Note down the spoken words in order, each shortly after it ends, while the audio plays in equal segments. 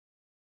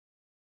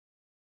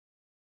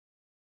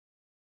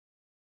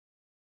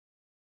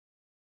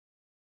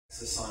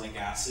Hexosonic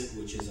acid,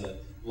 which is a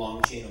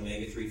long-chain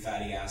omega-3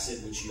 fatty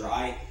acid, which your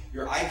eye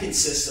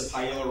consists of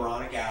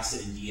hyaluronic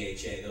acid and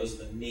DHA. Those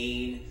are the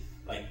main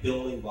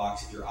building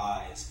blocks of your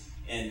eyes.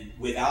 And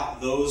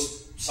without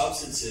those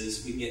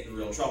substances, we can get in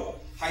real trouble.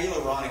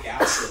 Hyaluronic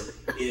acid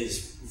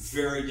is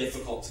very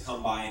difficult to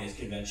come by in a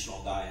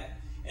conventional diet,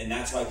 and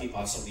that's why people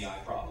have so many eye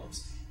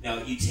problems.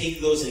 Now, you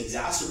take those and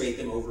exacerbate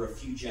them over a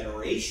few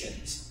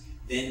generations,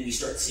 then we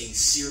start seeing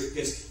serious,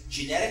 because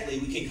genetically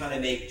we can kind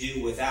of make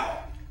do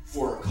without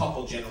for a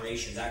couple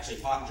generations. Actually,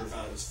 Pottinger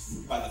found it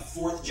was by the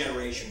 4th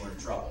generation we're in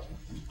trouble.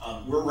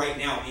 We're right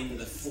now into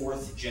the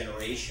 4th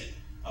generation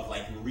of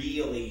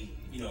really,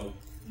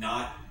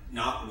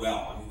 not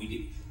well. I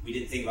mean, we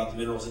didn't think about the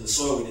minerals in the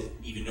soil. We didn't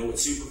even know what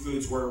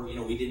superfoods were.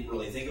 We didn't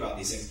really think about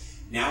these things.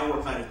 Now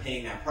we're kind of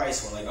paying that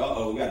price. We're like,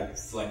 we got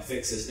to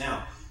fix this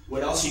now.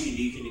 What else you can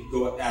do? You can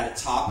go at it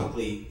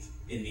topically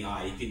in the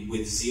eye. You can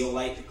with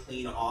zeolite to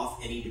clean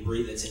off any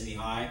debris that's in the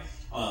eye.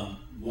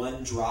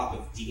 1 drop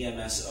of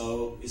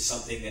DMSO is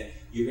something that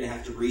you're going to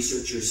have to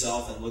research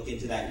yourself and look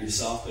into that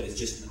yourself, but it's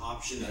just an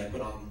option that I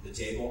put on the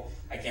table.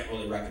 I can't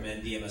really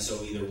recommend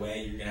DMSO either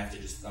way. You're going to have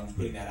to I'm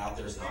putting that out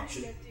there as an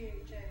option. Where do you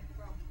get DHA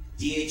from?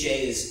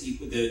 DHA is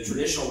the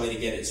traditional way to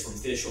get it is from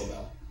fish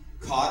oil.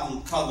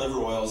 Cod liver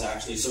oil is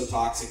actually so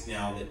toxic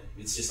now that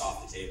it's just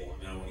off the table. I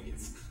mean, I don't want to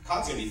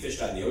cod's going to be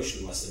fished out of the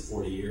ocean in less than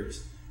 40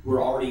 years.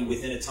 We're already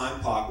within a time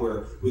clock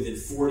where within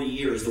 40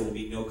 years there will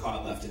be no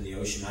cod left in the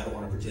ocean. I don't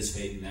want to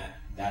participate in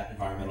that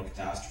environmental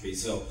catastrophe.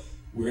 So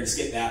we're going to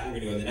skip that. We're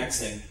going to go to the next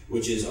thing,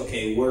 which is,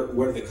 okay, what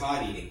are the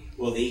cod eating?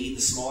 Well, they eat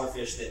the smaller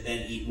fish that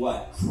then eat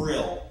what?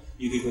 Krill.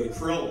 You could go to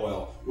krill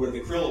oil. What do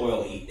the krill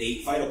oil eat? They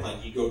eat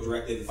phytoplankton. You go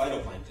directly to the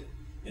phytoplankton.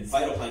 And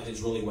phytoplankton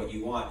is really what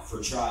you want for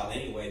a child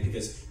anyway,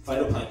 because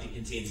phytoplankton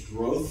contains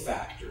growth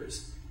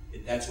factors.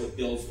 That's what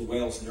builds the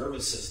whale's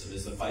nervous system,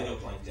 is the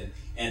phytoplankton,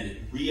 and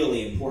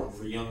really important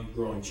for young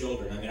growing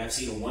children. I mean, I've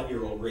seen a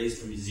 1-year-old raised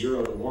from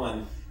 0 to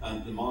 1,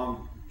 the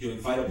mom doing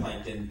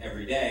phytoplankton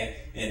every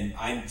day, and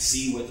I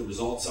see what the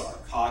results are.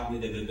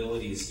 Cognitive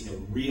abilities,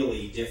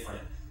 really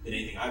different than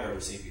anything I've ever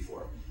seen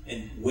before.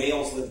 And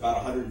whales live about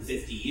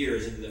 150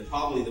 years, and they're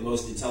probably the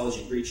most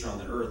intelligent creature on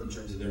the earth in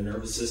terms of their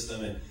nervous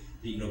system and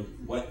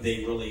what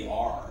they really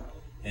are.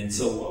 And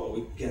so,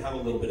 we can have a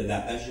little bit of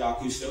that. That's Jacques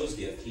Cousteau's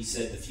gift. He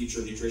said the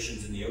future of nutrition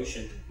is in the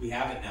ocean. We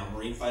have it now.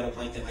 Marine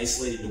phytoplankton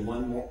isolated to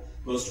one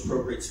most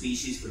appropriate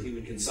species for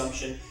human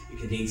consumption. It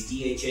contains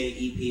DHA,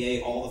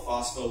 EPA, all the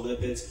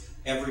phospholipids,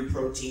 every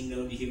protein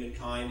known to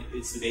humankind.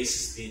 It's the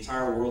basis of the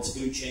entire world's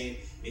food chain.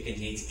 It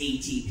contains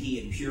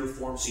ATP in pure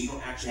form, so you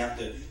don't actually have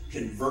to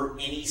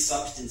convert any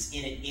substance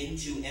in it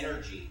into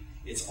energy.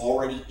 It's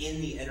already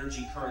in the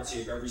energy currency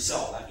of every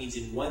cell. That means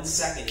in 1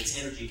 second, it's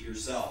energy to your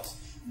cells.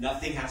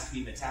 Nothing has to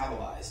be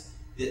metabolized.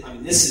 I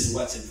mean, this is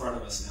what's in front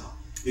of us now.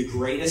 The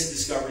greatest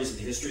discoveries in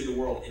the history of the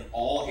world in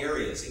all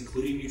areas,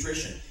 including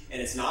nutrition.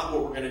 And it's not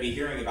what we're going to be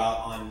hearing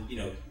about on,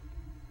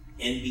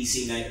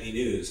 NBC Nightly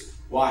News.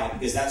 Why?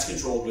 Because that's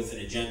controlled with an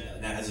agenda,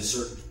 and that has a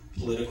certain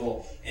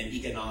political and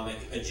economic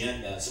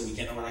agenda. So we're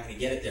not going to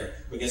get it there.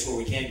 But guess where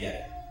we can get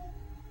it?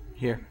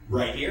 Here.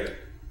 Right here.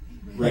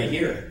 Right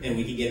here. And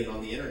we can get it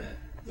on the internet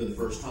for the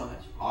first time.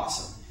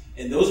 Awesome.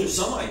 And those are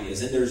some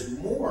ideas, and there's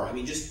more. I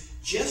mean,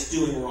 just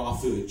doing raw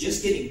food,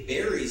 just getting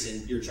berries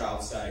in your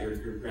child's diet or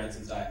your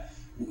grandson's diet.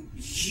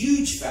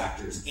 Huge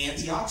factors.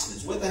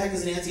 Antioxidants. What the heck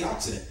is an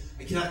antioxidant?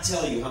 I cannot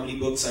tell you how many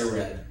books I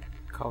read.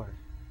 Color.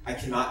 I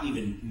cannot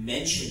even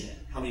mention it.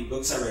 How many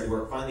books I read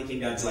where it finally came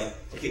down to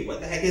okay,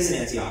 what the heck is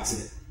an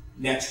antioxidant?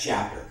 Next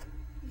chapter.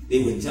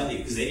 They wouldn't tell you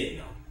because they didn't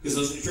know. Because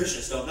those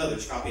nutritionists don't know. They're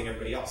just copying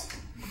everybody else.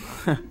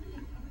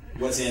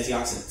 What's an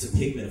antioxidant? It's a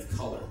pigment of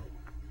color.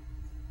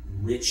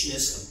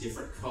 Richness of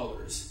different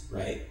colors,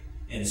 right?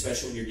 And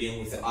especially when you're dealing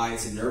with the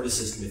eyes and nervous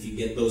system, if you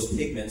get those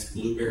pigments,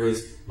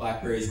 blueberries,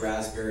 blackberries,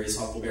 raspberries,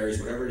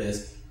 huckleberries, whatever it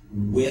is,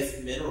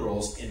 with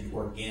minerals and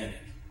organic,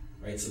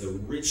 right? So they're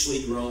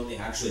richly grown, they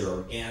actually are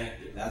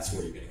organic, that's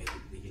where you're going to